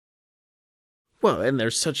Well, and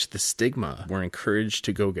there's such the stigma. We're encouraged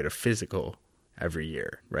to go get a physical every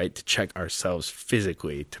year, right? To check ourselves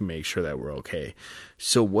physically to make sure that we're okay.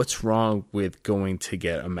 So what's wrong with going to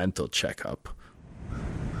get a mental checkup?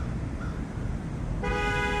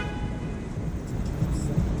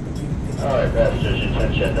 All right, that's just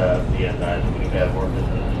attention. The guys, we've had workers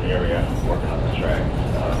in this area working on the tracks.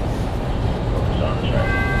 Focus on the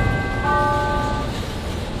tracks.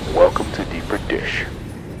 Welcome to Deeper Dish.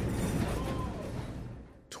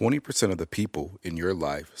 20% of the people in your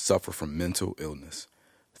life suffer from mental illness.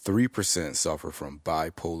 3% suffer from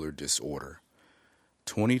bipolar disorder.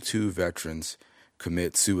 22 veterans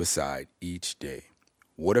commit suicide each day.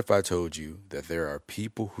 What if I told you that there are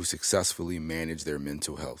people who successfully manage their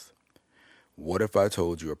mental health? What if I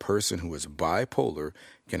told you a person who is bipolar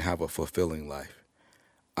can have a fulfilling life?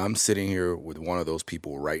 I'm sitting here with one of those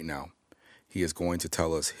people right now. He is going to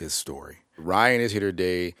tell us his story. Ryan is here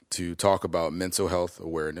today to talk about mental health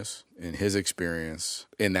awareness and his experience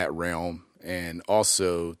in that realm, and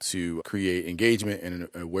also to create engagement and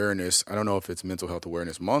awareness. I don't know if it's Mental Health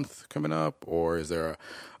Awareness Month coming up, or is there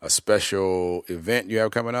a special event you have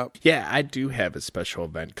coming up? Yeah, I do have a special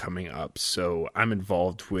event coming up. So I'm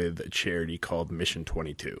involved with a charity called Mission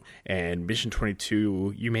 22. And Mission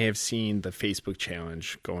 22, you may have seen the Facebook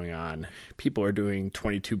challenge going on. People are doing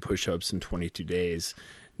 22 push-ups in 22 days,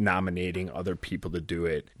 nominating other people to do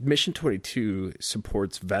it. Mission 22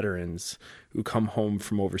 supports veterans who come home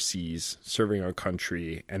from overseas, serving our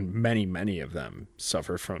country, and many of them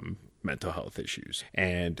suffer from mental health issues.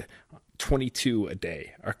 And 22 a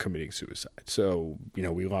day are committing suicide. So,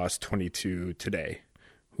 we lost 22 today.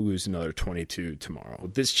 We'll lose another 22 tomorrow.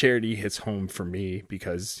 This charity hits home for me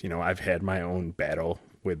because, I've had my own battle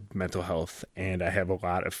with mental health, and I have a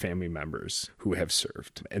lot of family members who have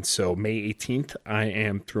served. And so May 18th, I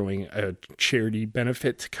am throwing a charity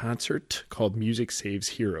benefit concert called Music Saves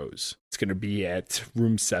Heroes. It's going to be at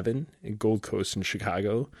Room 7 in Gold Coast in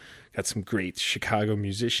Chicago. Got some great Chicago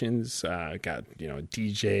musicians. Got, a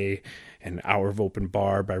DJ, an hour of open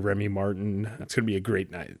bar by Remy Martin. It's going to be a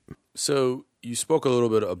great night. So you spoke a little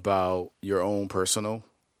bit about your own personal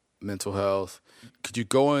mental health. Could you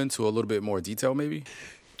go into a little bit more detail maybe?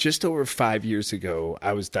 Just over 5 years ago,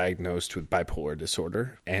 I was diagnosed with bipolar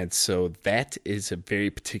disorder. And so that is a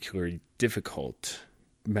very particularly difficult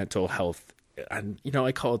mental health. And,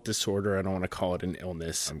 I call it disorder. I don't want to call it an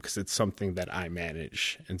illness because it's something that I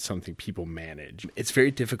manage and something people manage. It's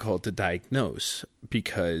very difficult to diagnose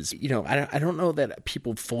because, I don't know that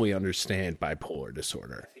people fully understand bipolar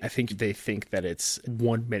disorder. I think they think that it's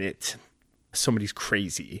 1 minute somebody's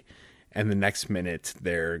crazy and the next minute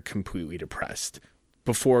they're completely depressed.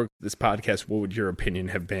 Before this podcast, what would your opinion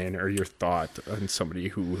have been or your thought on somebody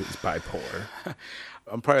who is bipolar?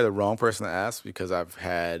 I'm probably the wrong person to ask because I've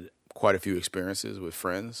had quite a few experiences with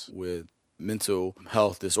friends with mental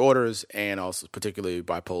health disorders and also particularly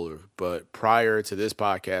bipolar. But prior to this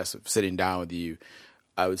podcast, of sitting down with you,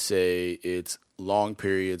 I would say it's long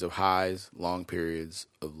periods of highs, long periods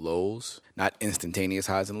of lows, not instantaneous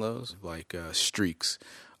highs and lows, like streaks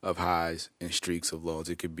of highs and streaks of lows.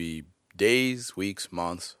 It could be days, weeks,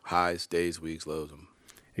 months, highs, days, weeks, lows.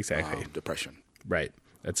 Exactly. Depression. Right.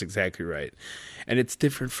 That's exactly right. And it's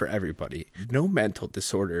different for everybody. No mental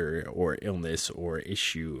disorder or illness or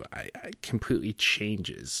issue I completely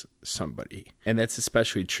changes somebody. And that's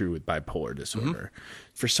especially true with bipolar disorder.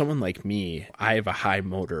 Mm-hmm. For someone like me, I have a high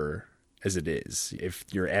motor as it is. If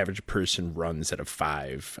your average person runs at a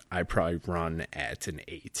 5, I probably run at an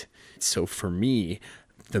 8. So for me,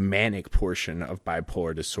 the manic portion of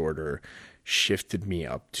bipolar disorder shifted me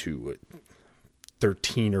up to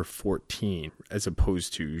 13 or 14 as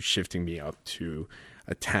opposed to shifting me up to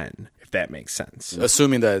a 10, if that makes sense.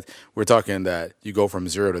 Assuming that we're talking that you go from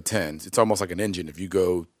 0 to 10, it's almost like an engine. If you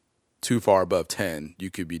go too far above 10,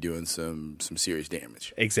 you could be doing some serious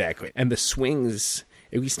damage. Exactly. And the swings,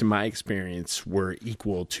 at least in my experience, were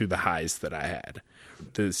equal to the highs that I had.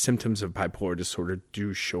 The symptoms of bipolar disorder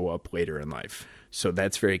do show up later in life. So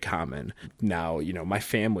that's very common. Now, my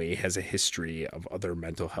family has a history of other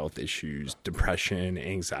mental health issues, depression,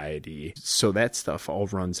 anxiety. So that stuff all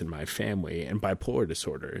runs in my family, and bipolar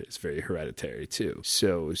disorder is very hereditary too.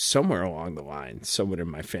 So somewhere along the line, someone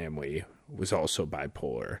in my family was also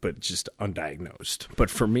bipolar, but just undiagnosed. But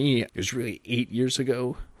for me, it was really 8 years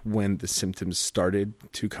ago when the symptoms started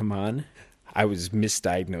to come on. I was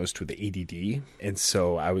misdiagnosed with ADD, and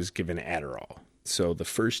so I was given Adderall. So the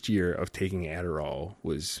first year of taking Adderall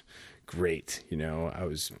was great. I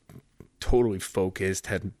was totally focused,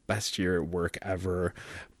 had best year at work ever.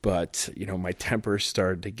 But, my temper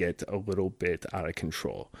started to get a little bit out of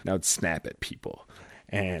control. And I would snap at people.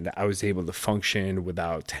 and I was able to function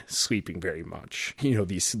without sleeping very much.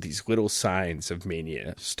 These little signs of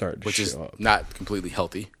mania start to Which is show up. not completely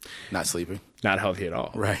healthy, not sleeping. Not healthy at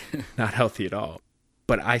all. Right. Not healthy at all.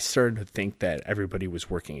 But I started to think that everybody was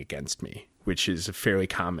working against me, which is a fairly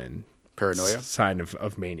common Paranoia? sign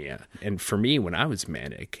of mania. And for me, when I was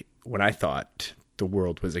manic, when I thought the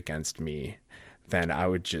world was against me, then I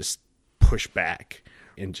would just push back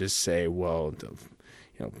and just say, well,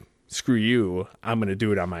 screw you, I'm going to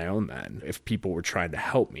do it on my own then. If people were trying to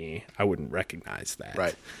help me, I wouldn't recognize that.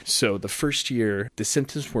 Right. So the first year, the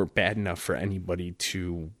symptoms weren't bad enough for anybody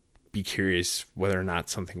to be curious whether or not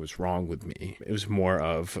something was wrong with me. It was more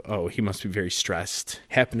of, oh, he must be very stressed.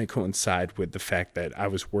 Happened to coincide with the fact that I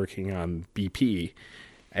was working on BP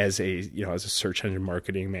as a search engine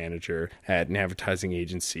marketing manager at an advertising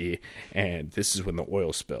agency, and this is when the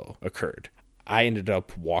oil spill occurred. I ended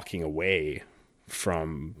up walking away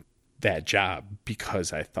from that job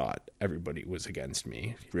because I thought everybody was against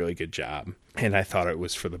me. Really good job. And I thought it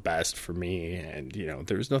was for the best for me. And,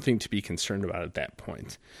 there was nothing to be concerned about at that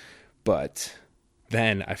point. But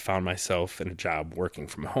then I found myself in a job working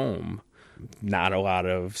from home, not a lot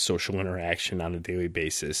of social interaction on a daily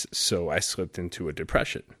basis. So I slipped into a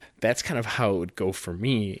depression. That's kind of how it would go for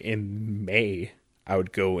me. In May, I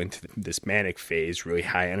would go into this manic phase, really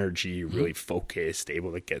high energy, really focused,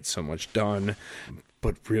 able to get so much done,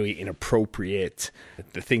 but really inappropriate.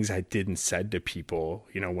 The things I did and said to people,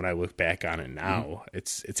 when I look back on it now,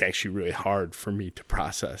 it's actually really hard for me to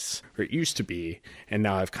process, or it used to be. And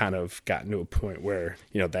now I've kind of gotten to a point where,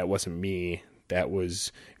 that wasn't me. That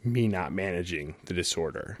was me not managing the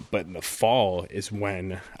disorder. But in the fall is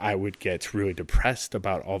when I would get really depressed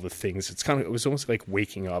about all the things. It was almost like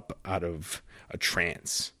waking up out of a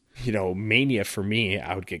trance. Mania for me,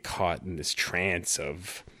 I would get caught in this trance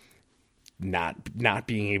of not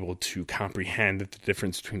being able to comprehend the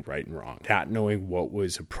difference between right and wrong, not knowing what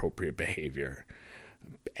was appropriate behavior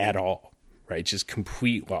at all, right? Just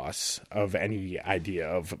complete loss of any idea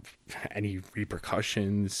of any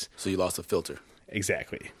repercussions. So you lost a filter.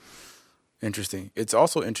 Exactly. Interesting. It's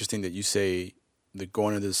also interesting that you say that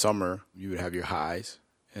going into the summer, you would have your highs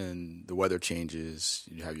and the weather changes,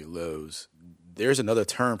 you have your lows. There's another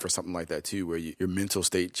term for something like that too, where your mental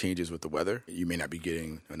state changes with the weather. You may not be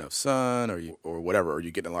getting enough sun or whatever, or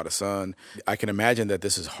you're getting a lot of sun. I can imagine that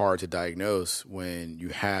this is hard to diagnose when you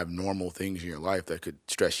have normal things in your life that could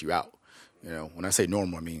stress you out. When I say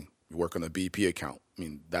normal, I mean, you work on a BP account. I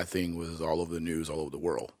mean, that thing was all over the news, all over the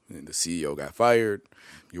world. And the CEO got fired.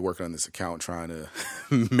 You're working on this account trying to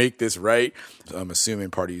make this right. So I'm assuming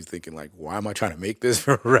part of you is thinking like, why am I trying to make this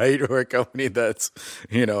right? Or a company that's,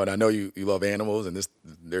 and I know you love animals and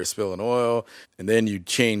they're spilling oil. And then you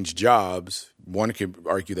change jobs. One could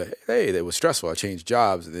argue that, hey, that was stressful. I changed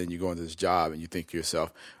jobs. And then you go into this job and you think to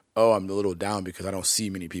yourself, oh, I'm a little down because I don't see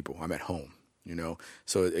many people. I'm at home,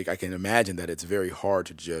 So I can imagine that it's very hard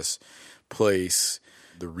to just place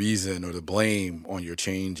the reason or the blame on your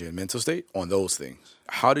change in mental state on those things.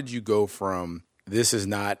 How did you go from this is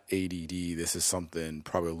not ADD, this is something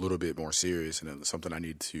probably a little bit more serious and something I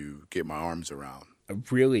need to get my arms around?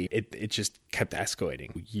 Really, it just kept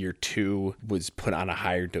escalating. Year 2 was put on a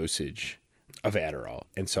higher dosage of Adderall.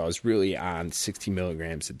 And so I was really on 60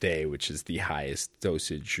 milligrams a day, which is the highest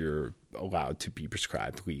dosage you're allowed to be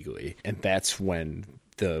prescribed legally. And that's when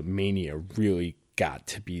the mania really got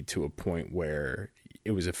to be to a point where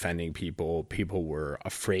it was offending people. People were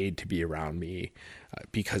afraid to be around me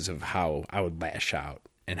because of how I would lash out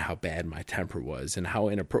and how bad my temper was and how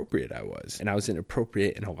inappropriate I was. And I was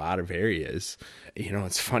inappropriate in a lot of areas.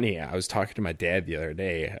 It's funny. I was talking to my dad the other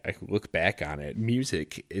day. I look back on it.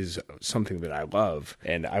 Music is something that I love,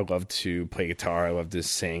 and I love to play guitar. I love to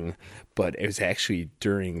sing. But it was actually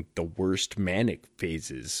during the worst manic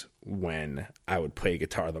phases when I would play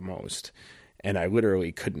guitar the most. And I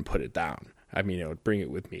literally couldn't put it down. I mean, it would bring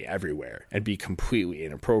it with me everywhere and be completely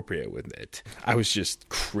inappropriate with it. I was just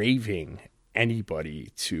craving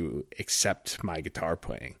anybody to accept my guitar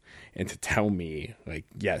playing and to tell me, like,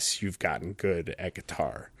 yes, you've gotten good at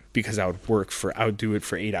guitar. Because I would do it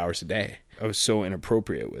for 8 hours a day. I was so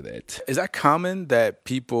inappropriate with it. Is that common that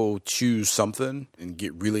people choose something and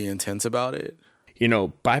get really intense about it?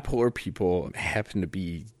 Bipolar people happen to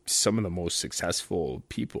be some of the most successful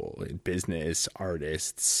people in business,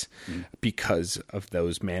 artists, because of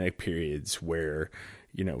those manic periods where,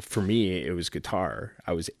 for me, it was guitar.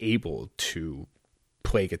 I was able to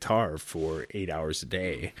play guitar for 8 hours a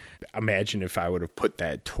day. Imagine if I would have put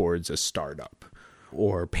that towards a startup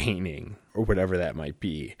or painting or whatever that might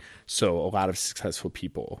be. So a lot of successful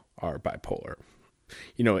people are bipolar.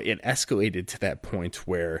 It escalated to that point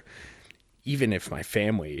where even if my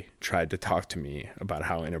family tried to talk to me about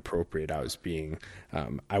how inappropriate I was being,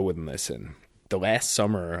 I wouldn't listen. The last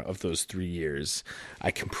summer of those 3 years,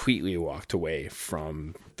 I completely walked away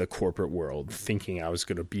from the corporate world thinking I was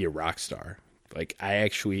going to be a rock star. Like, I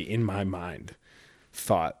actually, in my mind,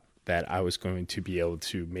 thought that I was going to be able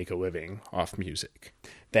to make a living off music.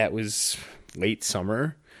 That was late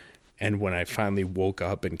summer. And when I finally woke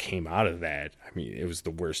up and came out of that, I mean, it was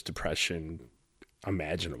the worst depression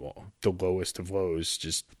imaginable. The lowest of lows.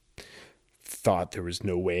 Just thought there was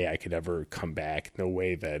no way I could ever come back, no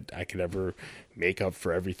way that I could ever make up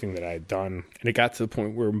for everything that I had done. And it got to the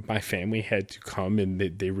point where my family had to come and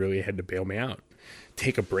they really had to bail me out,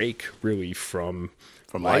 take a break really from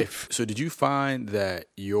life. So did you find that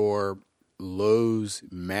your lows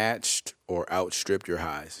matched or outstripped your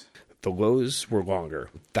highs? The lows were longer.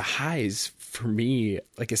 The highs, for me,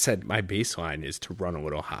 like I said, my baseline is to run a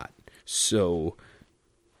little hot. So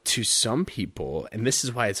to some people, and this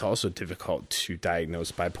is why it's also difficult to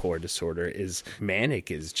diagnose bipolar disorder, is manic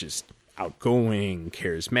is just outgoing,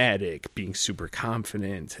 charismatic, being super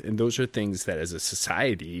confident. And those are things that as a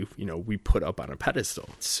society, we put up on a pedestal.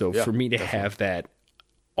 So for me to have that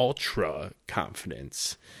ultra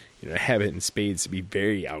confidence, have it in spades, to be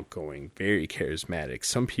very outgoing, very charismatic,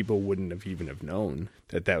 some people wouldn't have even have known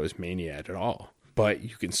that was mania at all. But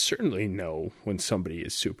you can certainly know when somebody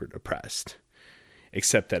is super depressed.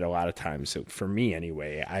 Except that a lot of times, for me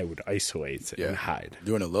anyway, I would isolate and hide.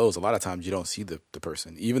 During the lows, a lot of times you don't see the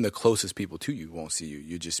person. Even the closest people to you won't see you.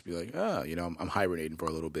 You just be like, I'm hibernating for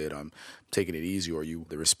a little bit. I'm taking it easy. Or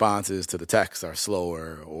the responses to the texts are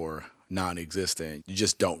slower or non-existent. You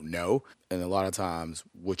just don't know. And a lot of times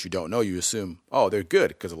what you don't know, you assume, oh, they're good.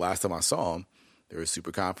 Because the last time I saw them, they were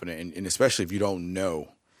super confident. And especially if you don't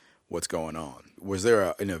know what's going on. Was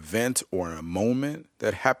there an event or a moment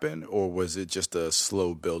that happened, or was it just a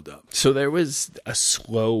slow buildup? So there was a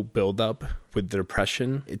slow buildup with the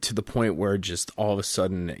depression to the point where just all of a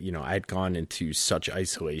sudden, I'd gone into such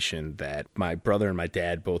isolation that my brother and my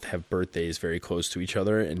dad both have birthdays very close to each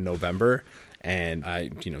other in November. And I,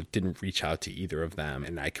 didn't reach out to either of them,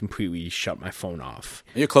 and I completely shut my phone off.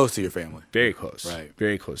 You're close to your family. Very close. Right.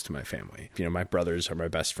 Very close to my family. My brothers are my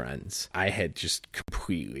best friends. I had just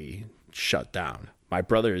completely shut down. My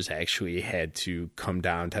brothers actually had to come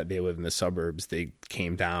down. They live in the suburbs. They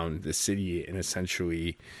came down the city and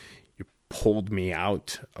essentially pulled me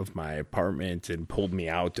out of my apartment and pulled me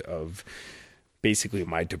out of basically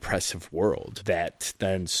my depressive world. That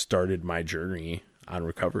then started my journey on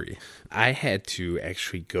recovery. I had to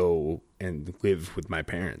actually go and live with my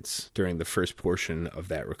parents during the first portion of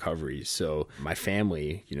that recovery. So my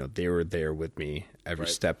family, they were there with me every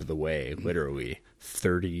step of the way, literally.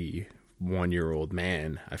 31-year-old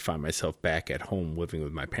man, I find myself back at home living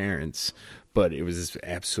with my parents, but it was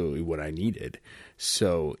absolutely what I needed.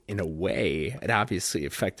 So in a way, it obviously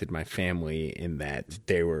affected my family in that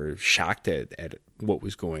they were shocked at what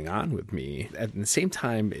was going on with me. At the same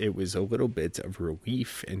time, it was a little bit of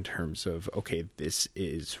relief in terms of, okay, this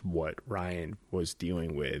is what Ryan was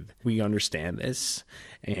dealing with. We understand this,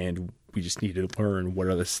 and we just need to learn what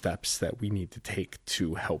are the steps that we need to take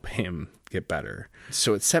to help him get better.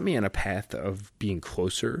 So it set me on a path of being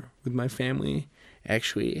closer with my family,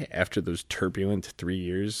 actually, after those turbulent 3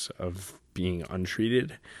 years of being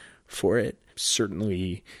untreated for it.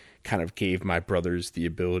 Certainly kind of gave my brothers the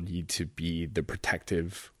ability to be the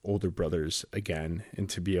protective older brothers again and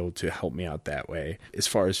to be able to help me out that way. As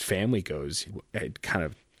far as family goes, it had kind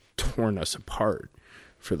of torn us apart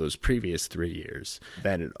for those previous 3 years,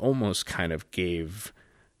 that it almost kind of gave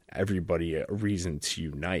everybody a reason to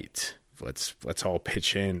unite. Let's all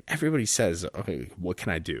pitch in. Everybody says, okay, what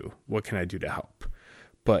can I do? What can I do to help?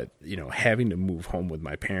 But, having to move home with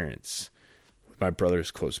my parents, with my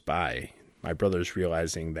brothers close by, my brothers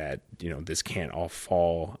realizing that, this can't all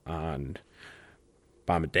fall on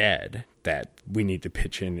mom and dad, that we need to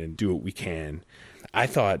pitch in and do what we can. I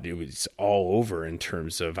thought it was all over in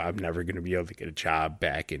terms of I'm never going to be able to get a job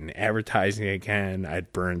back in advertising again.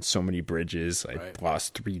 I'd burned so many bridges. I'd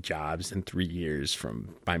lost 3 jobs in 3 years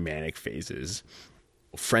from my manic phases.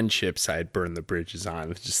 Friendships I had burned the bridges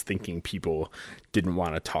on, just thinking people didn't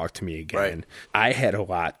want to talk to me again. I had a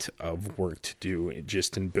lot of work to do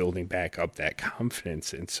just in building back up that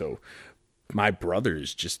confidence. And so my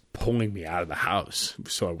brothers just pulling me out of the house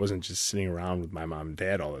so I wasn't just sitting around with my mom and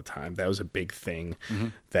dad all the time. That was a big thing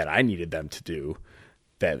that I needed them to do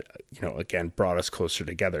that, again, brought us closer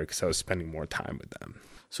together because I was spending more time with them.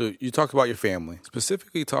 So you talked about your family.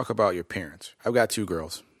 Specifically, talk about your parents. I've got 2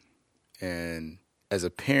 girls. And as a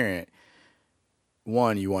parent,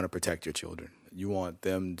 one, you want to protect your children. You want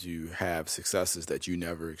them to have successes that you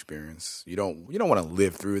never experienced. You don't want to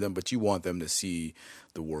live through them, but you want them to see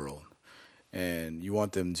the world. And you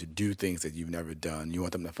want them to do things that you've never done. You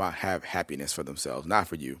want them to have happiness for themselves, not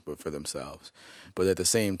for you, but for themselves. But at the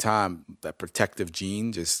same time, that protective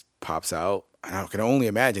gene just pops out. And I can only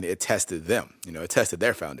imagine it tested them. It tested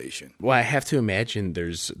their foundation. Well, I have to imagine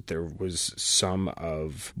there was some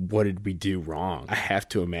of what did we do wrong? I have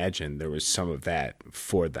to imagine there was some of that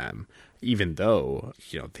for them, even though,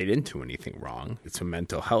 they didn't do anything wrong. It's a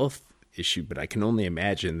mental health issue, but I can only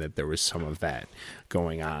imagine that there was some of that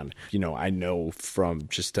going on. I know from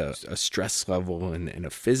just a stress level and a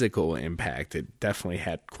physical impact, it definitely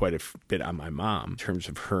had quite a bit on my mom in terms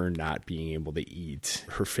of her not being able to eat.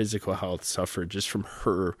 Her physical health suffered just from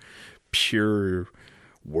her pure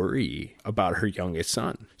worry about her youngest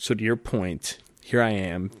son. So to your point, here I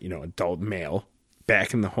am, adult male,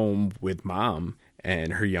 back in the home with mom,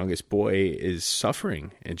 and her youngest boy is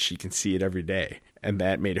suffering, and she can see it every day. And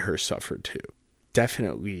that made her suffer too.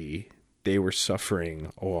 Definitely, they were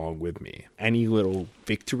suffering along with me. Any little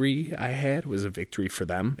victory I had was a victory for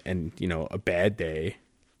them. And, a bad day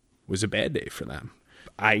was a bad day for them.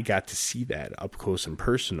 I got to see that up close and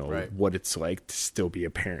personal, right. What it's like to still be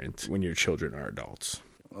a parent when your children are adults.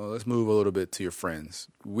 Well, let's move a little bit to your friends.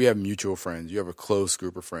 We have mutual friends. You have a close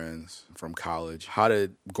group of friends from college. How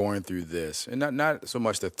did going through this, and not so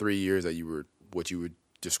much the 3 years that you were what you would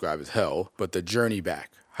describe as hell, but the journey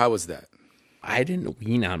back, how was that? I didn't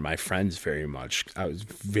lean on my friends very much. I was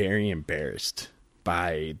very embarrassed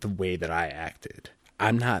by the way that I acted.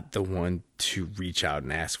 I'm not the one to reach out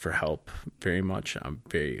and ask for help very much. I'm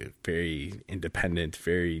very, very independent,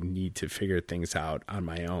 very need to figure things out on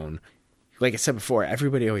my own. Like I said before,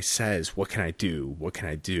 everybody always says, what can I do? What can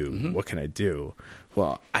I do? Mm-hmm. What can I do?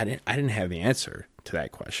 Well, I didn't have the answer to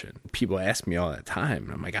that question. People ask me all the time,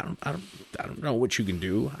 and I'm like, I don't know what you can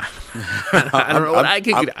do. I don't know what I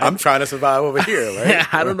can do. I'm trying to survive over here,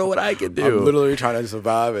 right? I don't know what I can do. I'm literally trying to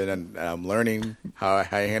survive, and I'm learning how I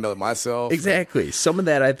handle it myself. Exactly. Some of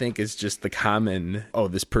that I think is just the common,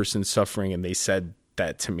 this person's suffering, and they said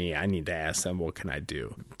that to me. I need to ask them, what can I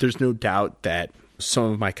do? There's no doubt that some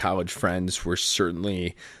of my college friends were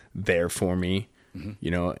certainly there for me,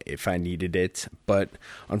 if I needed it. But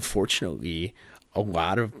unfortunately, a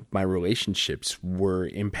lot of my relationships were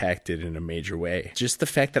impacted in a major way. Just the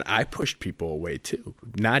fact that I pushed people away too.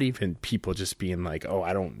 Not even people just being like,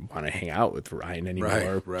 I don't want to hang out with Ryan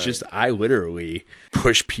anymore. Right. Just I literally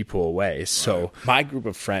push people away. So my group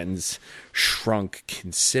of friends shrunk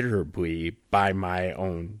considerably by my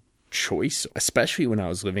own choice, especially when I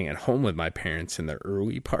was living at home with my parents in the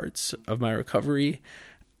early parts of my recovery.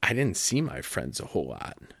 I didn't see my friends a whole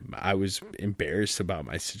lot. I was embarrassed about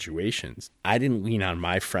my situations. I didn't lean on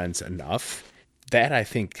my friends enough. That, I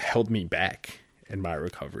think, held me back in my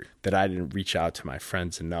recovery, that I didn't reach out to my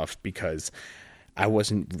friends enough because I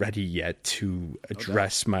wasn't ready yet to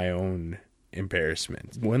address my own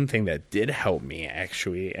embarrassment. One thing that did help me,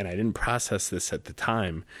 actually, and I didn't process this at the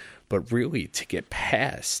time, but really to get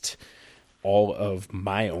past all of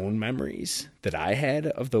my own memories that I had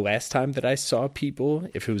of the last time that I saw people,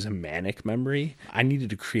 if it was a manic memory, I needed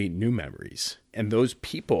to create new memories. And those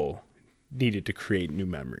people needed to create new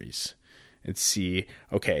memories and see,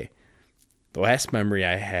 okay, the last memory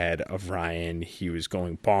I had of Ryan, he was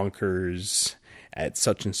going bonkers at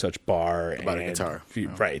such and such bar. About a guitar.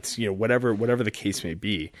 Right. Whatever the case may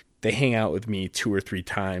be. They hang out with me 2 or 3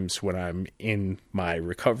 times when I'm in my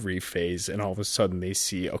recovery phase, and all of a sudden they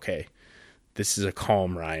see, okay, this is a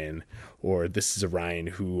calm Ryan, or this is a Ryan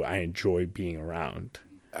who I enjoy being around.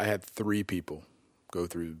 I had 3 people go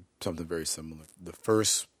through something very similar. The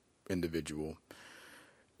first individual,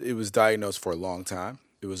 it was diagnosed for a long time.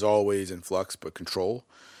 It was always in flux, but control.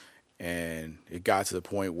 And it got to the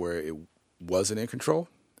point where it wasn't in control.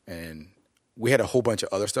 And we had a whole bunch of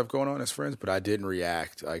other stuff going on as friends, but I didn't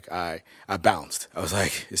react. Like I bounced. I was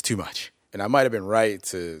like, it's too much. And I might have been right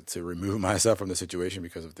to remove myself from the situation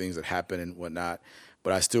because of things that happened and whatnot,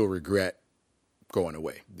 but I still regret going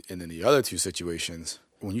away. And then the other 2 situations,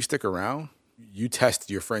 when you stick around, you test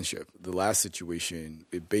your friendship. The last situation,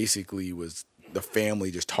 it basically was the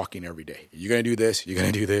family just talking every day. You're going to do this, you're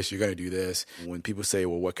going to do this, you're going to do this. When people say,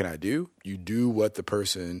 well, what can I do? You do what the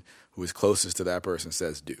person who is closest to that person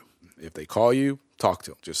says do. If they call you, talk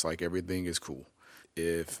to them, just like everything is cool.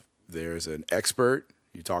 If there's an expert,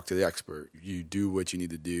 you talk to the expert. You do what you need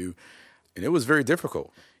to do. And it was very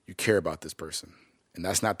difficult. You care about this person, and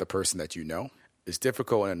that's not the person that you know. It's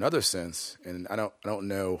difficult in another sense, and I don't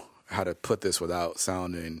know how to put this without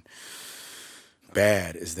sounding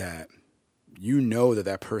bad, is that you know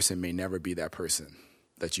that person may never be that person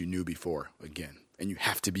that you knew before again. And you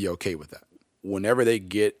have to be okay with that. Whenever they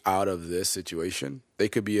get out of this situation, they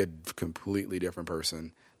could be a completely different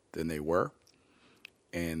person than they were.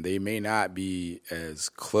 And they may not be as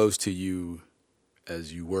close to you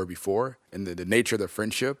as you were before. And the nature of the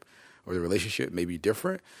friendship or the relationship may be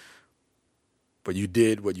different. But you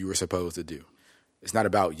did what you were supposed to do. It's not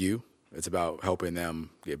about you. It's about helping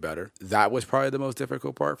them get better. That was probably the most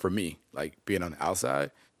difficult part for me, like being on the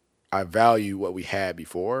outside. I value what we had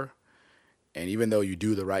before. And even though you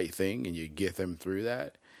do the right thing and you get them through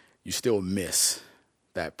that, you still miss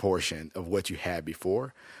that portion of what you had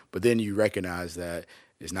before. But then you recognize that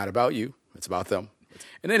it's not about you. It's about them.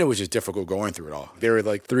 And then it was just difficult going through it all. There were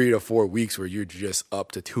like 3 to 4 weeks where you're just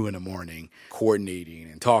up to 2 a.m.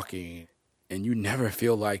 coordinating and talking. And you never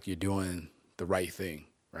feel like you're doing the right thing,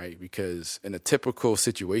 right? Because in a typical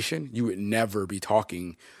situation, you would never be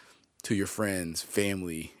talking to your friends,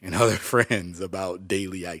 family, and other friends about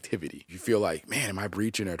daily activity. You feel like, man, am I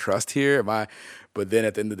breaching their trust here? But then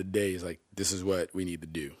at the end of the day, it's like, this is what we need to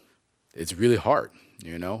do. It's really hard,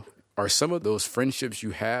 you know? Are some of those friendships you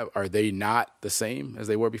have, are they not the same as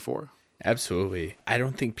they were before? Absolutely. I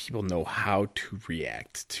don't think people know how to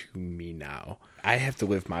react to me now. I have to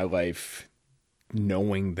live my life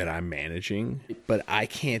knowing that I'm managing, but I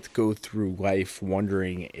can't go through life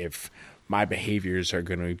wondering if my behaviors are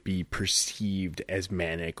going to be perceived as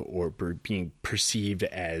manic or being perceived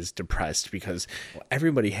as depressed, because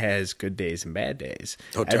everybody has good days and bad days.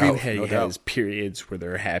 Everybody has periods where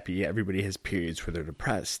they're happy. Everybody has periods where they're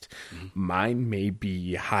depressed. Mm-hmm. Mine may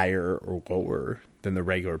be higher or lower than the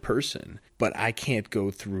regular person, but I can't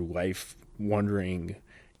go through life wondering,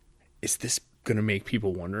 is this going to make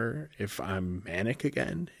people wonder if I'm manic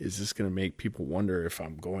again? Is this going to make people wonder if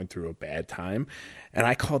I'm going through a bad time? And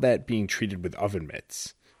I call that being treated with oven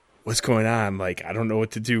mitts. What's going on? Like, I don't know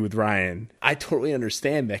what to do with Ryan. I totally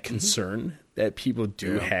understand that concern that people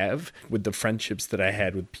do have with the friendships that I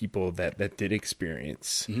had with people that did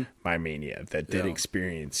experience my mania, that did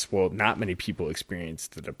experience, well, not many people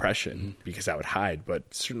experienced the depression because I would hide,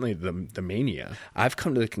 but certainly the mania. I've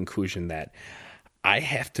come to the conclusion that I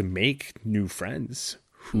have to make new friends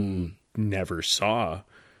who never saw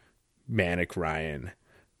manic Ryan,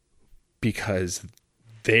 because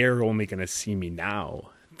they're only going to see me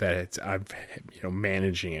now that I'm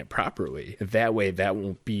managing it properly. That way, that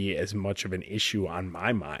won't be as much of an issue on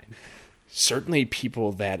my mind. Certainly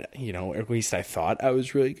people that, at least I thought I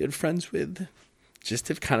was really good friends with, just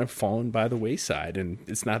have kind of fallen by the wayside. And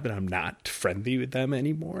it's not that I'm not friendly with them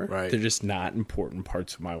anymore. Right. They're just not important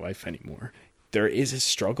parts of my life anymore. There is a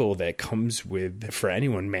struggle that comes with, for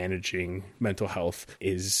anyone managing mental health,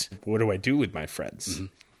 is what do I do with my friends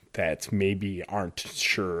that maybe aren't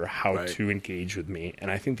sure how to engage with me? And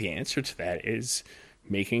I think the answer to that is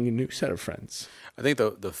making a new set of friends. I think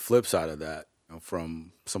the flip side of that,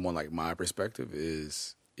 from someone like my perspective,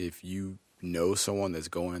 is if you know someone that's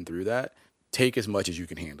going through that, take as much as you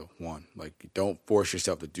can handle. One, like, don't force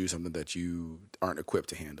yourself to do something that you aren't equipped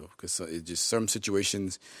to handle, because it's just some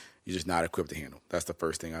situations you're just not equipped to handle. That's the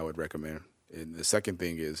first thing I would recommend. And the second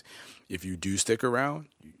thing is, if you do stick around,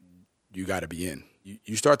 you got to be in.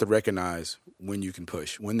 You start to recognize when you can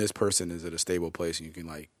push, when this person is at a stable place and you can,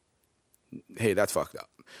 like, hey, that's fucked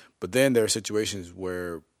up. But then there are situations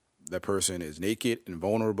where that person is naked and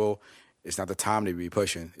vulnerable. It's not the time to be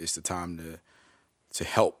pushing. It's the time to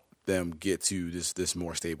help them get to this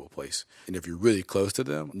more stable place. And if you're really close to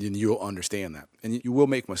them, then you'll understand that. And you will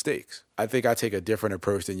make mistakes. I think I take a different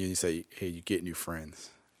approach than you say, hey, you get new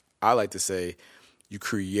friends. I like to say you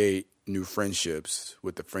create new friendships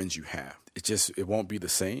with the friends you have. It won't be the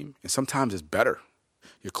same. And sometimes it's better.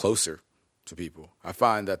 You're closer to people. I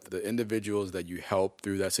find that the individuals that you help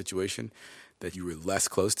through that situation that you were less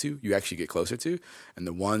close to, you actually get closer to. And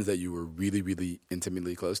the ones that you were really, really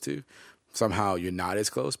intimately close to, somehow you're not as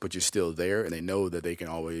close, but you're still there, and they know that they can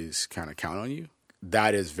always kind of count on you.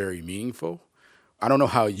 That is very meaningful. I don't know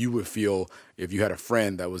how you would feel if you had a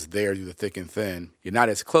friend that was there through the thick and thin. You're not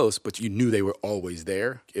as close, but you knew they were always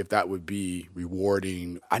there. If that would be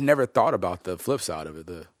rewarding. I never thought about the flip side of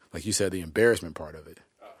it, like you said, the embarrassment part of it.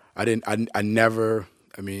 I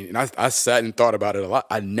sat and thought about it a lot.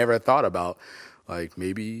 I never thought about, like,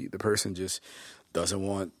 maybe the person just doesn't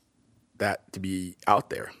want that to be out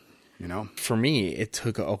there. For me, it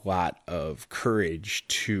took a lot of courage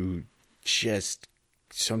to just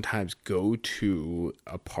sometimes go to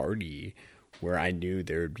a party where I knew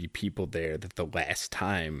there would be people there that the last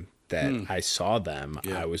time that I saw them,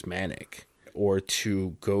 I was manic, or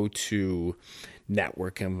to go to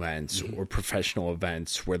network events or professional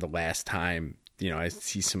events where the last time, I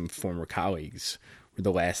see some former colleagues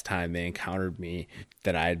the last time they encountered me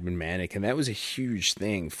that I had been manic. And that was a huge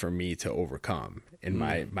thing for me to overcome in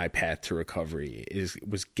my path to recovery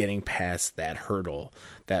was getting past that hurdle,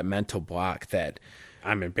 that mental block that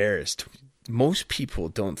I'm embarrassed. Most people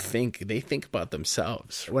don't think, they think about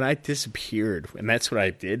themselves. When I disappeared, and that's what I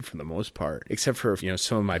did for the most part, except for,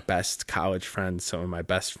 some of my best college friends, some of my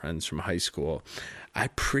best friends from high school, I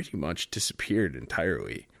pretty much disappeared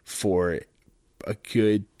entirely for a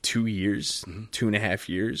good 2 years, 2.5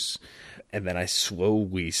 years. And then I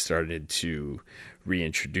slowly started to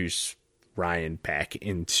reintroduce Ryan back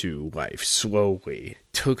into life. Slowly.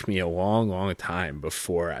 Took me a long, long time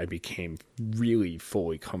before I became really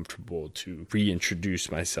fully comfortable to reintroduce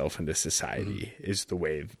myself into society, is the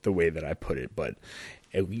way that I put it. But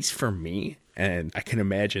at least for me, and I can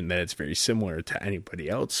imagine that it's very similar to anybody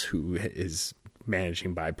else who is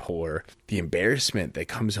managing bipolar, the embarrassment that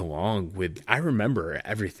comes along with, I remember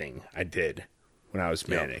everything I did when I was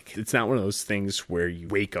manic. Yep. It's not one of those things where you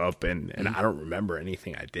wake up and I don't remember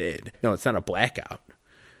anything I did. No, it's not a blackout.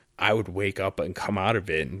 I would wake up and come out of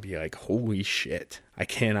it and be like, holy shit, I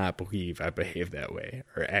cannot believe I behaved that way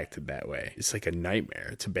or acted that way. It's like a nightmare.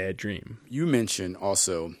 It's a bad dream. You mentioned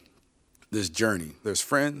also this journey. There's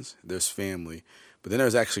friends, there's family, but then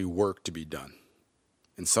there's actually work to be done.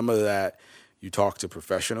 And some of that, you talk to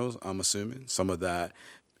professionals, I'm assuming. Some of that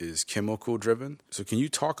is chemical driven. So can you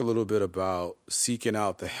talk a little bit about seeking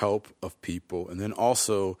out the help of people, and then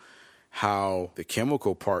also how the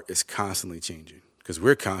chemical part is constantly changing? Because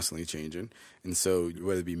we're constantly changing. And so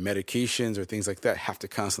whether it be medications or things like that have to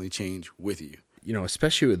constantly change with you.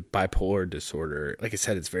 Especially with bipolar disorder, like I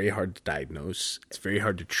said, it's very hard to diagnose. It's very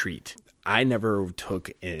hard to treat. I never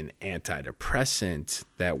took an antidepressant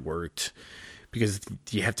that worked, because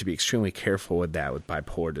you have to be extremely careful with that with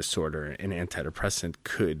bipolar disorder. An antidepressant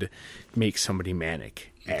could make somebody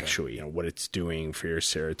manic, actually, what it's doing for your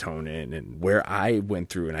serotonin. And where I went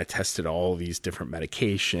through and I tested all these different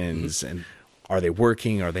medications and are they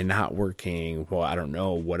working? Are they not working? Well, I don't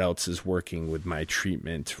know what else is working with my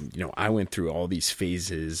treatment. I went through all these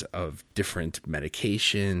phases of different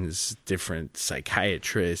medications, different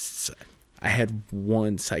psychiatrists. I had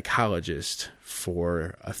one psychologist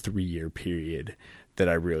for a 3-year period that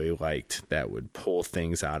I really liked, that would pull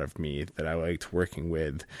things out of me that I liked working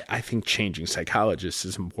with. I think changing psychologists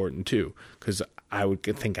is important too, because I would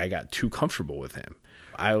think I got too comfortable with him.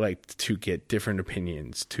 I liked to get different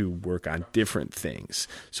opinions, to work on different things.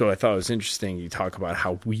 So I thought it was interesting. You talk about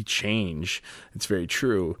how we change. It's very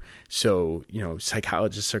true. So,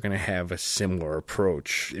 psychologists are going to have a similar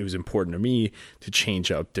approach. It was important to me to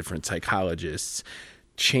change up different psychologists,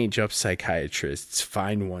 change up psychiatrists,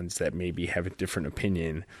 find ones that maybe have a different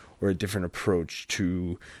opinion or a different approach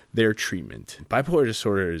to their treatment. Bipolar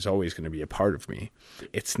disorder is always going to be a part of me.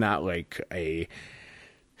 It's not like a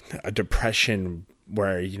depression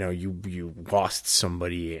where, you lost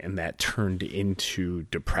somebody and that turned into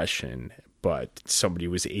depression, but somebody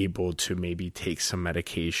was able to maybe take some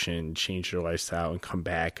medication, change their lifestyle, and come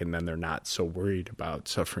back, and then they're not so worried about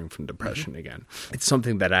suffering from depression again. It's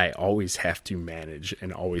something that I always have to manage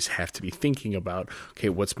and always have to be thinking about, okay,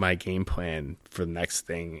 what's my game plan for the next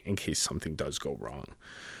thing in case something does go wrong?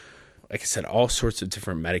 Like I said, all sorts of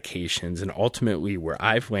different medications, and ultimately where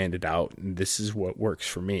I've landed out, and this is what works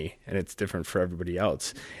for me, and it's different for everybody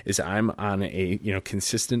else, is I'm on a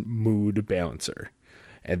consistent mood balancer,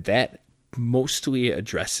 and that mostly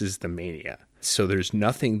addresses the mania. So there's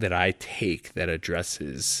nothing that I take that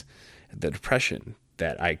addresses the depression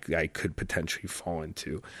that I could potentially fall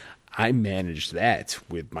into. I manage that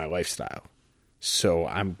with my lifestyle. So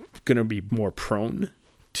I'm going to be more prone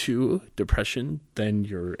to depression than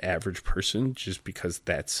your average person, just because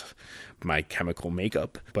that's my chemical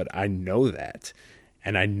makeup. But I know that,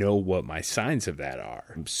 and I know what my signs of that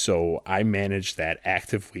are. So I manage that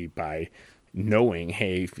actively by knowing,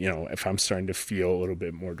 hey, if I'm starting to feel a little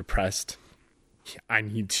bit more depressed, I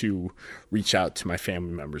need to reach out to my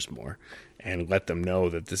family members more and let them know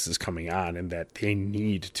that this is coming on and that they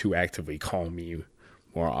need to actively call me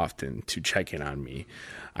more often to check in on me.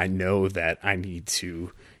 I know that I need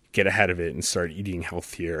to get ahead of it and start eating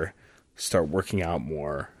healthier, start working out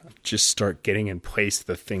more, just start getting in place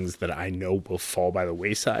the things that I know will fall by the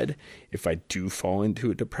wayside if I do fall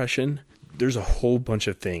into a depression. There's a whole bunch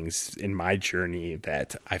of things in my journey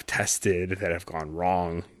that I've tested that have gone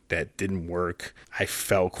wrong, that didn't work. I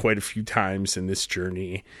fell quite a few times in this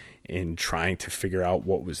journey in trying to figure out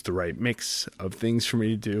what was the right mix of things for me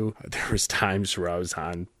to do. There was times where I was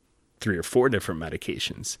on 3 or 4 different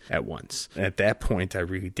medications at once. And at that point, I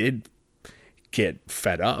really did get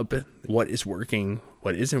fed up. What is working?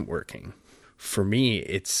 What isn't working? For me,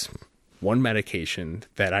 it's one medication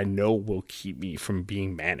that I know will keep me from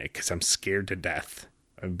being manic because I'm scared to death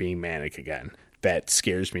of being manic again. That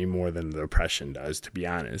scares me more than the depression does, to be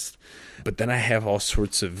honest. But then I have all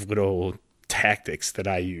sorts of little tactics that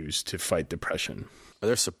I use to fight depression. Are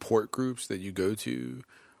there support groups that you go to,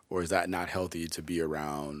 or is that not healthy to be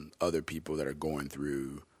around other people that are going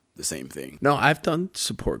through the same thing? No, I've done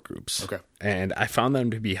support groups. Okay. And I found them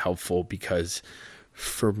to be helpful because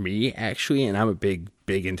for me, actually, and I'm a big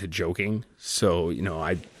into joking. So,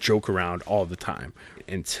 I joke around all the time.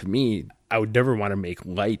 And to me, I would never want to make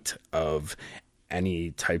light of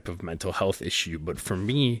any type of mental health issue. But for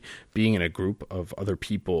me, being in a group of other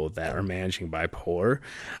people that are managing bipolar,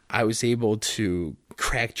 I was able to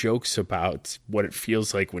crack jokes about what it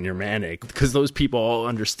feels like when you're manic because those people all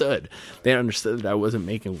understood. They understood that I wasn't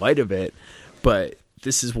making light of it, but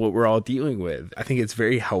this is what we're all dealing with. I think it's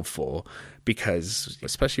very helpful because,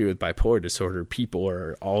 especially with bipolar disorder, people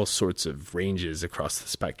are all sorts of ranges across the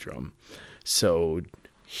spectrum. So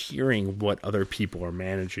hearing what other people are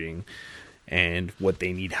managing and what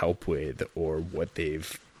they need help with or what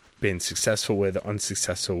they've been successful with,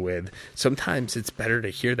 unsuccessful with, sometimes it's better to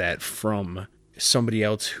hear that from somebody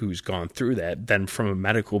else who's gone through that than from a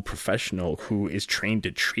medical professional who is trained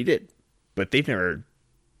to treat it, but they've never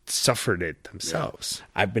suffered it themselves.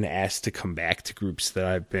 Yeah. I've been asked to come back to groups that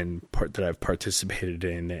I've participated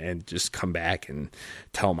in and just come back and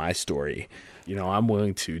tell my story. I'm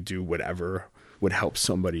willing to do whatever would help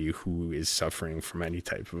somebody who is suffering from any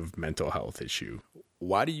type of mental health issue.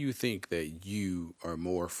 Why do you think that you are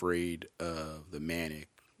more afraid of the manic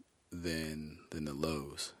than the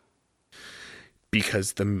lows?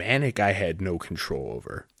 Because the manic I had no control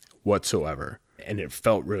over whatsoever, and it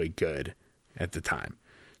felt really good at the time.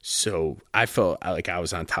 So I felt like I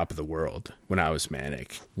was on top of the world when I was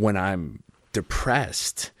manic. When I'm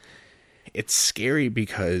depressed, it's scary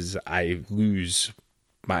because I lose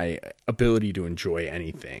my ability to enjoy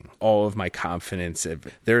anything, all of my confidence.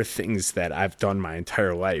 There are things that I've done my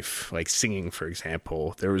entire life, like singing, for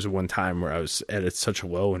example. There was one time where I was at such a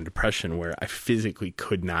low in depression where I physically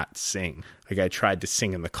could not sing. Like I tried to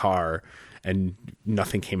sing in the car and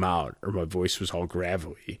nothing came out, or my voice was all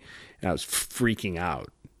gravelly, and I was freaking out.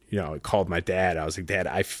 I called my dad. I was like, Dad,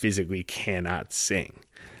 I physically cannot sing.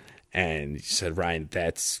 And he said, Ryan,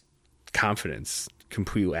 that's confidence.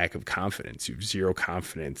 Complete lack of confidence. You have zero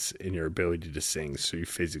confidence in your ability to sing, so you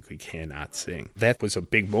physically cannot sing. That was a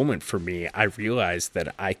big moment for me. I realized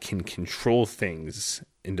that I can control things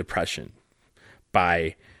in depression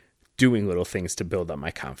by doing little things to build up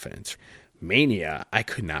my confidence. Mania, I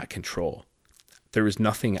could not control. There was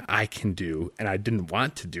nothing I can do, and I didn't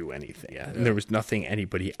want to do anything. And there was nothing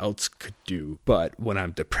anybody else could do. But when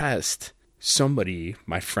I'm depressed, somebody,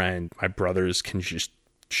 my friend, my brothers can just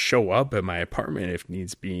show up at my apartment if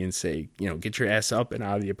needs be and say, get your ass up and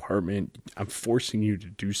out of the apartment. I'm forcing you to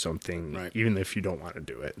do something, right, even if you don't want to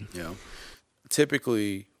do it. Yeah.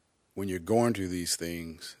 Typically, when you're going through these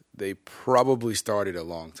things, they probably started a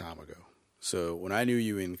long time ago. So when I knew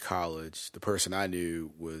you in college, the person I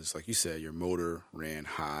knew was, like you said, your motor ran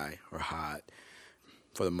high or hot.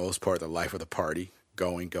 For the most part, the life of the party,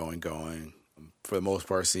 going. For the most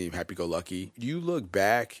part, seem happy-go-lucky. You look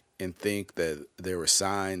back and think that there were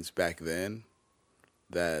signs back then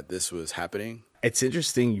that this was happening? It's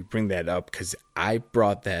interesting you bring that up because I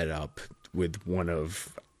brought that up with one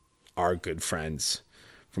of our good friends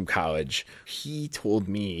from college. He told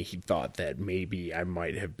me he thought that maybe I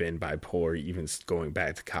might have been bipolar even going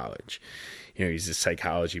back to college. He's a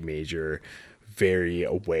psychology major, very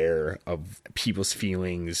aware of people's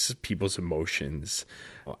feelings, people's emotions.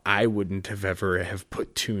 I wouldn't have ever have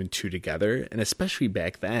put two and two together. And especially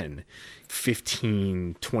back then,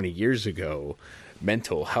 15, 20 years ago,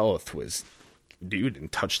 mental health was, dude,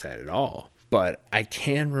 didn't touch that at all. But I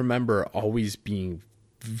can remember always being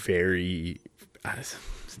very,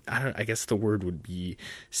 I guess the word would be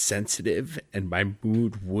sensitive, and my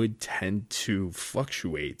mood would tend to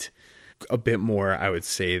fluctuate a bit more, I would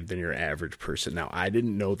say, than your average person. Now, I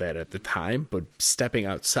didn't know that at the time, but stepping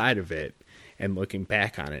outside of it and looking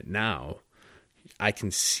back on it now, I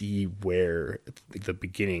can see where the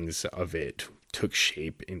beginnings of it took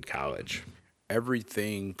shape in college.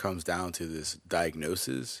 Everything comes down to this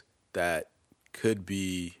diagnosis that could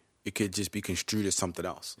just be construed as something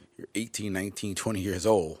else. You're 18, 19, 20 years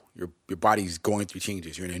old. Your body's going through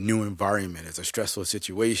changes. You're in a new environment. It's a stressful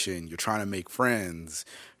situation. You're trying to make friends,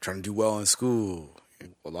 trying to do well in school.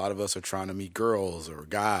 A lot of us are trying to meet girls or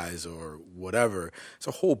guys or whatever. It's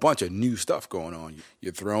a whole bunch of new stuff going on.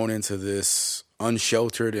 You're thrown into this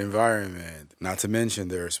unsheltered environment. Not to mention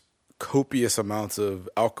there's copious amounts of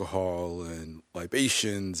alcohol and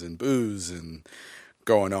libations and booze and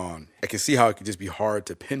going on. I can see how it could just be hard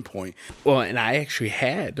to pinpoint. Well, and I actually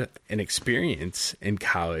had an experience in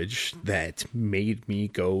college that made me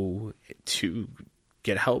go to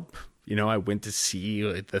get help. You know, I went to see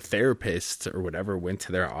the therapist or whatever, went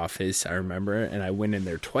to their office, I remember, and I went in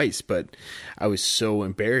there twice, but I was so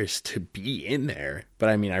embarrassed to be in there. But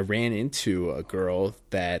I mean, I ran into a girl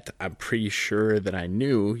that I'm pretty sure that I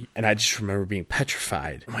knew, and I just remember being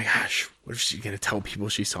petrified. Oh my gosh, what if she's going to tell people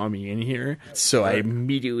she saw me in here? So I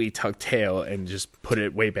immediately tucked tail and just put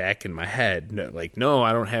it way back in my head. Like, no,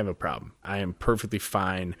 I don't have a problem. I am perfectly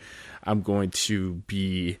fine. I'm going to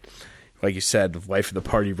be, like you said, the life of the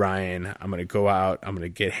party, Ryan. I'm going to go out. I'm going to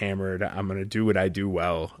get hammered. I'm going to do what I do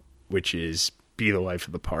well, which is be the life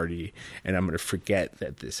of the party. And I'm going to forget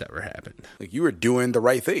that this ever happened. Like, you were doing the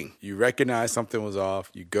right thing. You recognize something was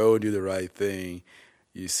off. You go do the right thing.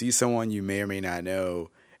 You see someone you may or may not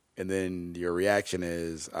know. And then your reaction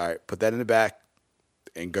is, all right, put that in the back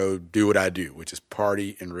and go do what I do, which is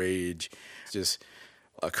party and rage. It's just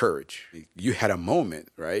courage. You had a moment,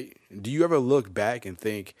 right? Do you ever look back and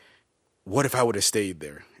think, what if I would have stayed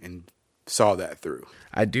there and saw that through?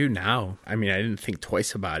 I do now. I mean, I didn't think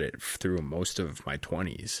twice about it through most of my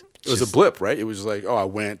 20s. It was a blip, right? It was like, oh, I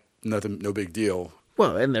went, nothing, no big deal.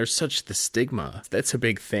 Well, and there's such the stigma. That's a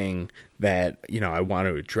big thing that, you know, I want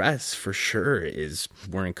to address for sure is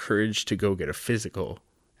we're encouraged to go get a physical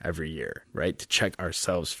every year, right? To check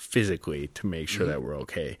ourselves physically to make sure that we're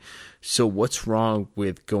okay. So what's wrong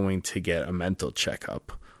with going to get a mental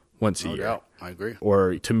checkup once a year? Doubt. I agree.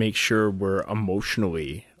 Or to make sure we're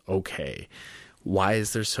emotionally okay. Why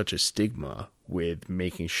is there such a stigma with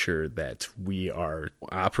making sure that we are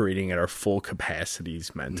operating at our full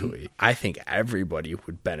capacities mentally? I think everybody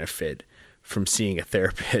would benefit from seeing a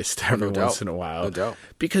therapist every once in a while. No doubt.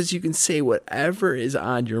 Because you can say whatever is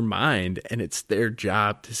on your mind, and it's their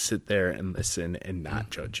job to sit there and listen and not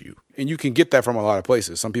judge you. And you can get that from a lot of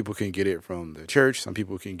places. Some people can get it from the church. Some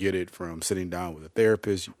people can get it from sitting down with a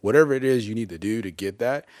therapist. Whatever it is you need to do to get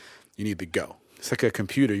that, you need to go. It's like a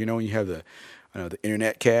computer. You know, when you have the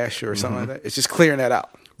internet cache or something like that, it's just clearing that out.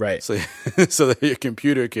 Right. So that your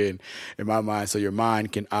computer can, in my mind, so your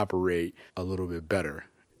mind can operate a little bit better.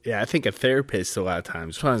 Yeah, I think a therapist, a lot of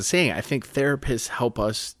times, what I was saying, I think therapists help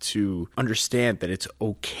us to understand that it's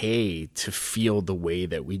okay to feel the way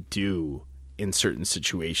that we do in certain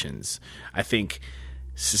situations. I think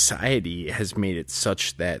society has made it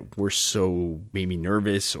such that we're so maybe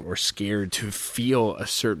nervous or scared to feel a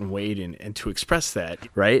certain way and to express that,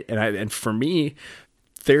 right? And for me,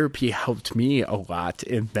 therapy helped me a lot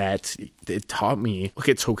in that it taught me, look,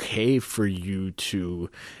 it's okay for you to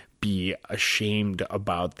be ashamed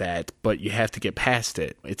about that, but you have to get past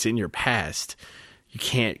it. It's in your past. You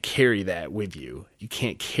can't carry that with you. You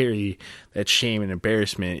can't carry that shame and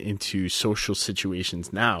embarrassment into social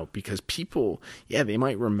situations now, because people, yeah, they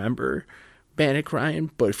might remember Manic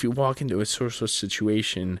Ryan, but if you walk into a social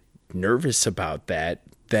situation nervous about that,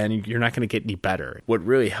 then you're not going to get any better. What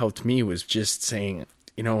really helped me was just saying,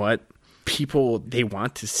 you know what? People, they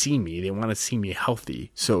want to see me. They want to see me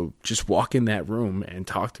healthy. So just walk in that room and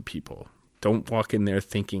talk to people. Don't walk in there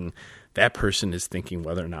thinking that person is thinking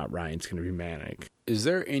whether or not Ryan's going to be manic. Is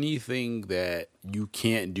there anything that you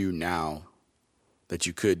can't do now that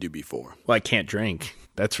you could do before? Well, I can't drink.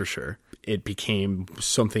 That's for sure. It became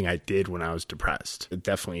something I did when I was depressed. It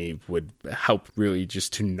definitely would help really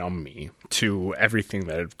just to numb me to everything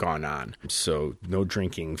that had gone on. So no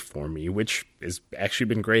drinking for me, which has actually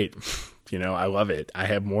been great. You know, I love it. I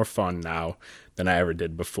have more fun now than I ever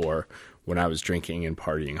did before when I was drinking and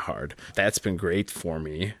partying hard. That's been great for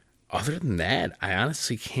me. Other than that, I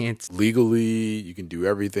honestly can't. Legally, you can do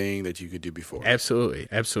everything that you could do before. Absolutely.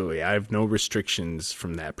 Absolutely. I have no restrictions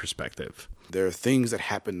from that perspective. There are things that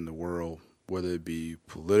happen in the world, whether it be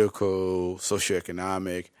political,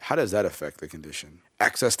 socioeconomic. How does that affect the condition?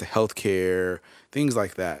 Access to health care, things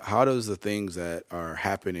like that. How does the things that are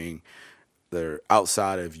happening that are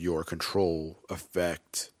outside of your control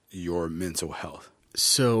affect your mental health?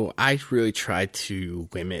 So I really try to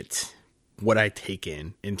limit what I take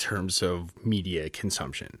in terms of media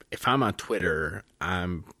consumption. If I'm on Twitter,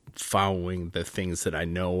 I'm following the things that I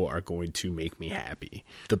know are going to make me happy.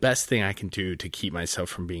 The best thing I can do to keep myself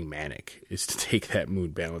from being manic is to take that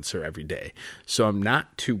mood balancer every day. So I'm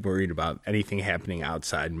not too worried about anything happening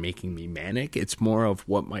outside making me manic. It's more of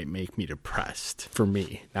what might make me depressed for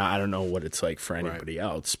me. Now, I don't know what it's like for anybody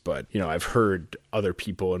else, but you know, I've heard other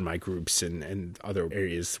people in my groups and other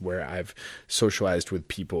areas where I've socialized with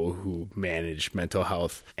people who manage mental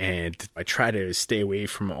health, and I try to stay away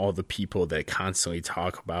from all the people that constantly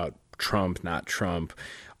talk about Trump, not Trump,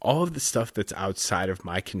 all of the stuff that's outside of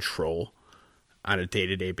my control on a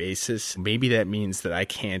day-to-day basis, maybe that means that I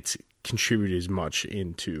can't contribute as much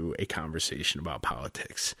into a conversation about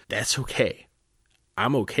politics. That's okay.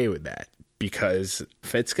 I'm okay with that, because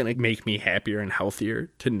if it's going to make me happier and healthier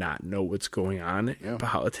to not know what's going on in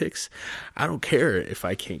politics, I don't care if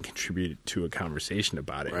I can't contribute to a conversation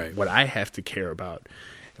about it. Right. What I have to care about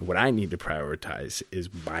and what I need to prioritize is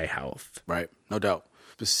my health. Right. No doubt.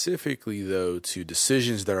 Specifically, though, to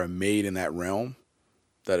decisions that are made in that realm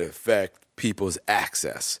that affect people's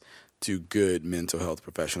access to good mental health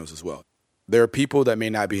professionals as well. There are people that may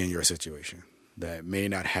not be in your situation, that may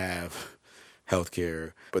not have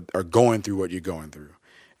healthcare, but are going through what you're going through.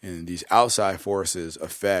 And these outside forces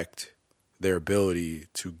affect their ability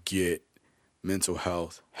to get mental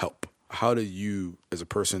health help. How do you, as a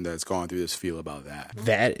person that's gone through this, feel about that?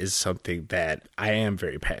 That is something that I am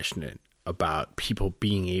very passionate about, people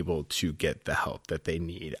being able to get the help that they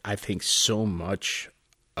need. I think so much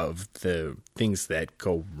of the things that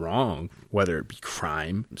go wrong, whether it be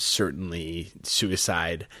crime, certainly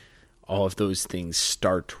suicide, all of those things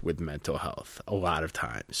start with mental health a lot of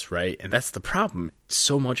times, right? And that's the problem.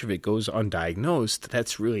 So much of it goes undiagnosed.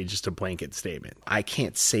 That's really just a blanket statement. I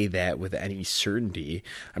can't say that with any certainty.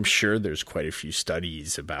 I'm sure there's quite a few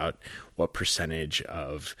studies about what percentage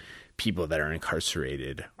of people that are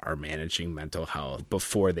incarcerated are managing mental health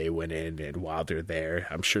before they went in and while they're there.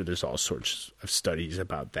 I'm sure there's all sorts of studies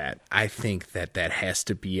about that. I think that that has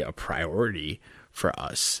to be a priority for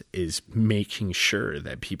us, is making sure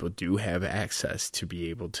that people do have access to be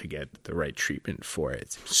able to get the right treatment for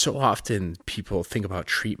it. So often people think about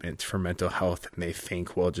treatment for mental health and they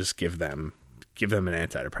think, well, just give them an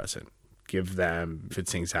antidepressant. Give them, if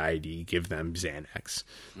it's anxiety, give them Xanax.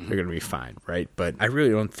 They're going to be fine, right? But I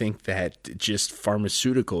really don't think that just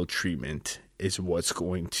pharmaceutical treatment is what's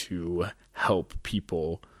going to help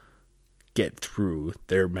people get through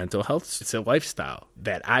their mental health. It's a lifestyle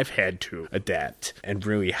that I've had to adapt, and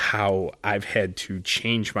really how I've had to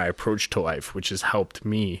change my approach to life, which has helped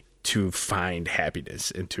me to find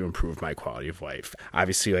happiness and to improve my quality of life.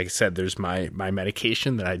 Obviously, like I said, there's my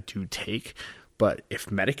medication that I do take. But if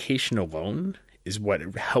medication alone is what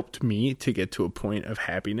helped me to get to a point of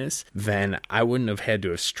happiness, then I wouldn't have had to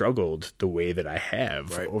have struggled the way that I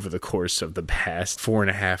have over the course of the past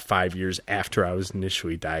 4.5, 5 years after I was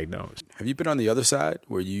initially diagnosed. Have you been on the other side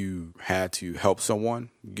where you had to help someone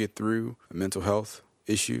get through a mental health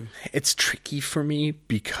issue? It's tricky for me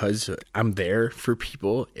because I'm there for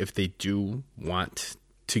people if they do want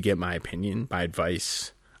to get my opinion, my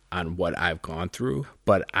advice on what I've gone through,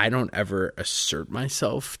 but I don't ever assert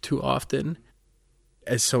myself too often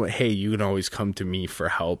as someone, hey, you can always come to me for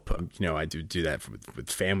help. I do that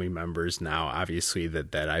with family members now, obviously,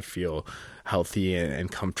 that I feel healthy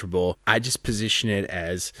and comfortable. I just position it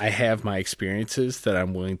as I have my experiences that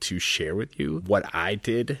I'm willing to share with you, what I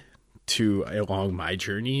did along my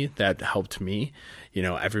journey that helped me.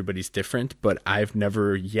 Everybody's different, but I've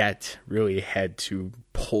never yet really had to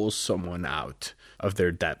pull someone out of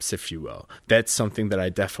their depths, if you will. That's something that I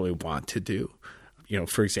definitely want to do.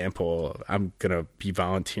 For example, I'm going to be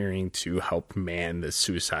volunteering to help man the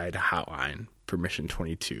suicide hotline for Mission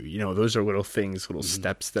 22. Those are little things, little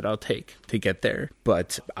steps that I'll take to get there,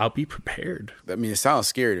 but I'll be prepared. I mean, it sounds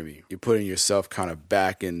scary to me. You're putting yourself kind of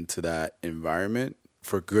back into that environment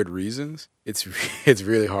for good reasons. It's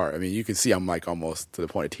really hard. I mean, you can see I'm like almost to the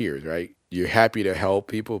point of tears, right? You're happy to help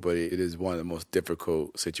people, but it is one of the most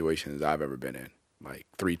difficult situations I've ever been in, like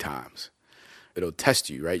 3 times. It'll test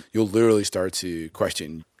you, right? You'll literally start to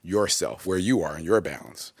question yourself, where you are in your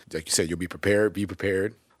balance. Like you said, you'll be prepared,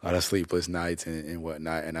 a lot of sleepless nights and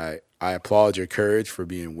whatnot. And I applaud your courage for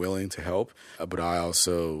being willing to help, but I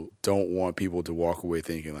also don't want people to walk away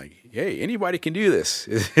thinking like, hey, anybody can do this.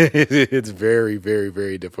 It's very, very,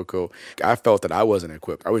 very difficult. I felt that I wasn't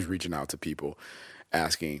equipped. I was reaching out to people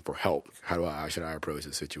asking for help. How should I approach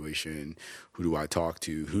the situation? Who do I talk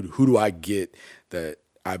to? Who do I get that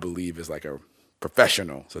I believe is like a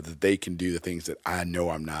professional so that they can do the things that I know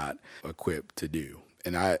I'm not equipped to do?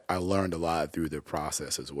 And I learned a lot through the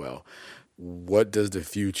process as well. What does the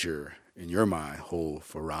future, in your mind, hold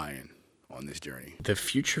for Ryan on this journey? The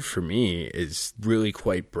future for me is really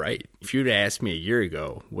quite bright. If you'd asked me a year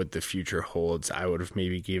ago what the future holds, I would have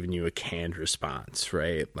maybe given you a canned response,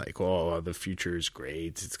 right? Like, oh, the future is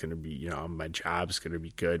great. It's going to be, my job's going to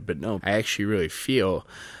be good. But no, I actually really feel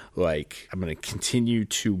like I'm going to continue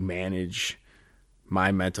to manage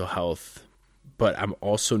my mental health but I'm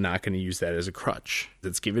also not going to use that as a crutch.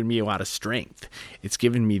 It's given me a lot of strength. It's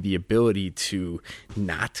given me the ability to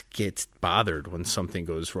not get bothered when something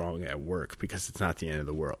goes wrong at work because it's not the end of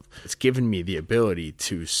the world. It's given me the ability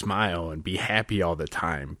to smile and be happy all the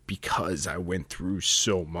time because I went through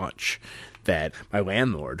so much that my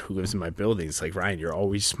landlord who lives in my building is like, Ryan, you're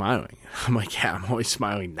always smiling. I'm like, yeah, I'm always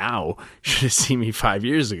smiling now. You should have seen me 5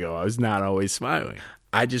 years ago. I was not always smiling.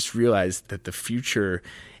 I just realized that the future,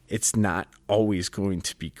 it's not always going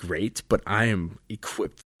to be great, but I am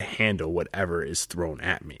equipped to handle whatever is thrown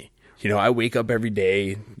at me. You know, I wake up every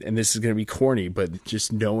day, and this is going to be corny, but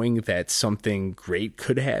just knowing that something great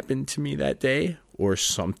could happen to me that day or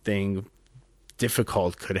something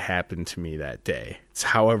difficult could happen to me that day. It's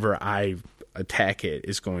however I attack it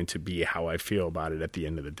is going to be how I feel about it at the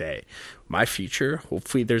end of the day. My future,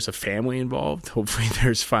 hopefully there's a family involved. Hopefully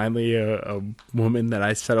there's finally a woman that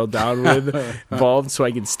I settle down with involved so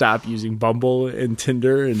I can stop using Bumble and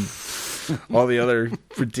Tinder and all the other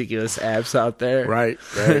ridiculous apps out there. Right.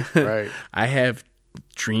 I have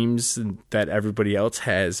dreams that everybody else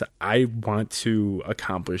has. I want to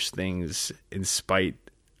accomplish things in spite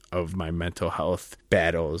of my mental health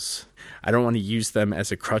battles. I don't want to use them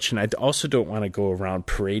as a crutch, and I also don't want to go around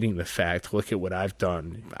parading the fact, look at what I've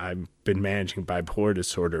done. I've been managing bipolar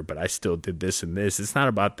disorder, but I still did this and this. It's not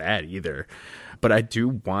about that either. But I do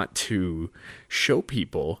want to show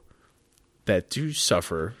people that do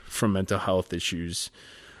suffer from mental health issues,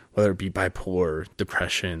 whether it be bipolar,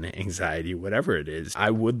 depression, anxiety, whatever it is. I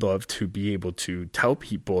would love to be able to tell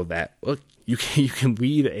people that, look, you can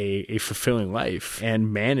lead a fulfilling life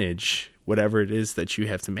and manage whatever it is that you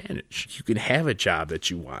have to manage. You can have a job that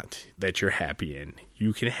you want, that you're happy in.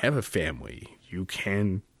 You can have a family. You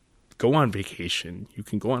can go on vacation. You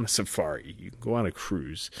can go on a safari. You can go on a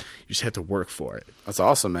cruise. You just have to work for it. That's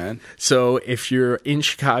awesome, man. So if you're in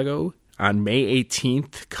Chicago, on May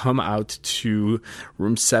 18th, come out to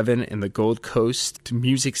Room 7 in the Gold Coast.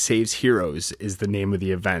 Music Saves Heroes is the name of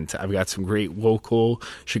the event. I've got some great local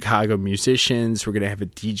Chicago musicians. We're going to have a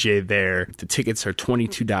DJ there. The tickets are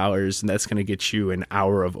 $22, and that's going to get you an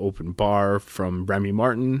hour of open bar from Remy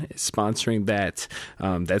Martin sponsoring that.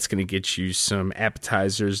 That's going to get you some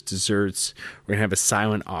appetizers, desserts. We're going to have a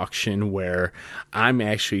silent auction where I'm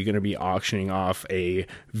actually going to be auctioning off a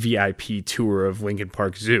VIP tour of Lincoln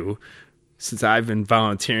Park Zoo, since I've been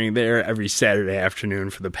volunteering there every Saturday afternoon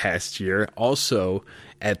for the past year. Also,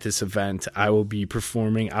 at this event, I'll be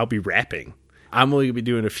rapping. I'm only going to be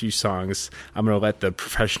doing a few songs. I'm going to let the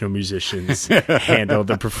professional musicians handle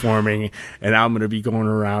the performing, and I'm going to be going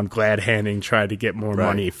around glad-handing, trying to get more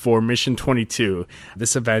money for Mission 22.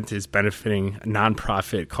 This event is benefiting a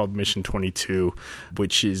nonprofit called Mission 22,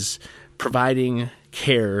 which is providing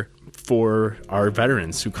care for our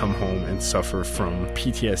veterans who come home and suffer from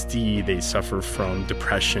PTSD. They suffer from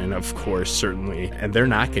depression, of course, certainly, and they're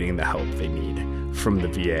not getting the help they need from the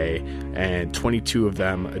VA, and 22 of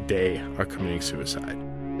them a day are committing suicide.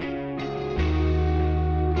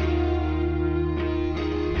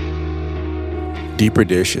 Deeper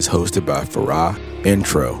Dish is hosted by Farah.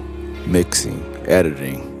 Intro, mixing,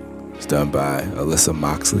 editing is done by Alyssa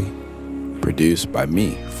Moxley. Produced by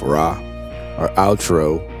me, Farah. Our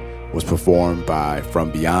outro was performed by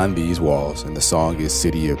From Beyond These Walls, and the song is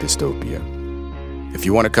City of Dystopia. If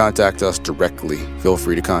you want to contact us directly, feel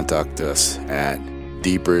free to contact us at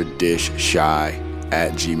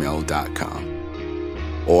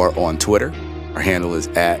deeperdishshy@gmail.com or on Twitter. Our handle is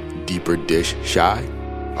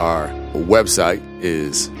 @deeperdishshy. Our website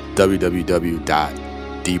is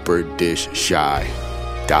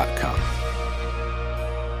www.deeperdishshy.com.